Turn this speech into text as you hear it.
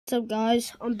What's up,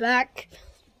 guys? I'm back.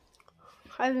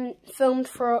 I haven't filmed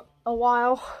for a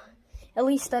while, at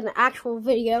least an actual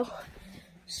video.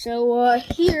 So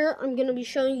here I'm gonna be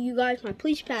showing you guys my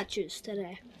police patches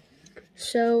today.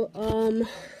 So I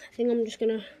think I'm just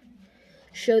gonna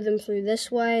show them through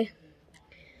this way.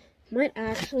 Might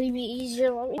actually be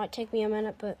easier. Might take me a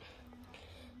minute, but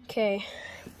okay.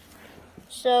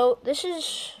 So this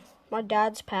is my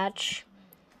dad's patch.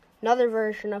 Another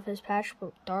version of his patch,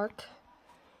 but dark.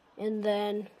 And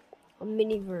then a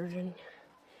mini version.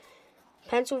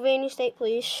 Pennsylvania State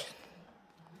Police,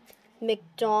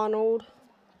 McDonald,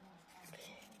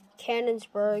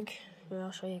 Cannonsburg.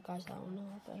 I'll show you guys that one a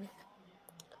little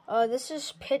better. This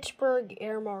is Pittsburgh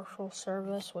Air Marshal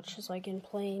Service, which is like in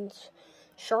Plains.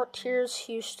 Chartiers,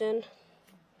 Houston.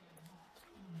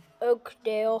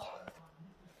 Oakdale.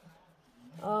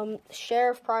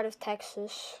 Sheriff Pride of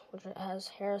Texas, which has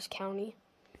Harris County.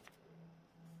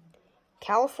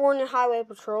 California Highway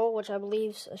Patrol, which I believe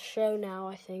is a show now,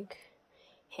 I think.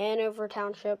 Hanover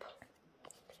Township.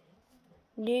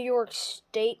 New York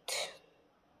State.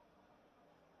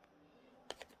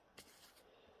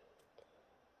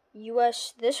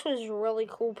 U.S. This was a really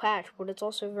cool patch, but it's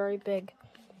also very big.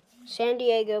 San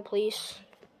Diego Police.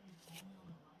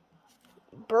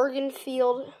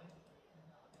 Bergenfield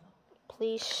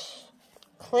Police.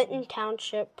 Clinton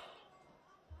Township.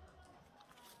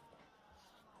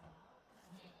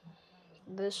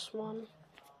 This one.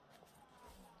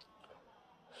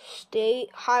 State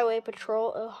Highway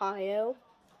Patrol, Ohio.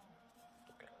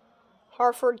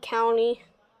 Harford County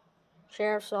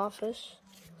Sheriff's Office.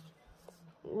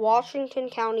 Washington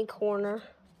County Coroner.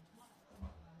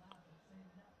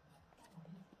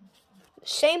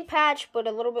 Same patch, but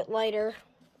a little bit lighter.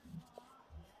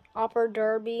 Upper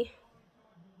Derby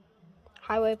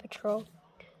Highway Patrol.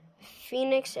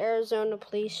 Phoenix, Arizona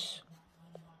Police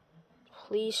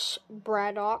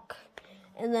Braddock.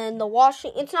 And then the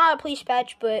it's not a police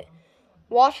patch, but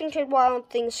Washington Wild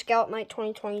Things Scout Night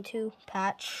 2022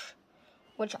 patch,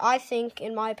 which I think,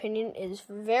 in my opinion, is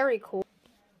very cool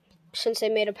since they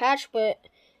made a patch. But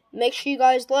make sure you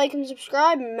guys like and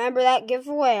subscribe. Remember that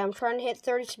giveaway. I'm trying to hit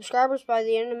 30 subscribers by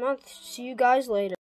the end of the month. See you guys later.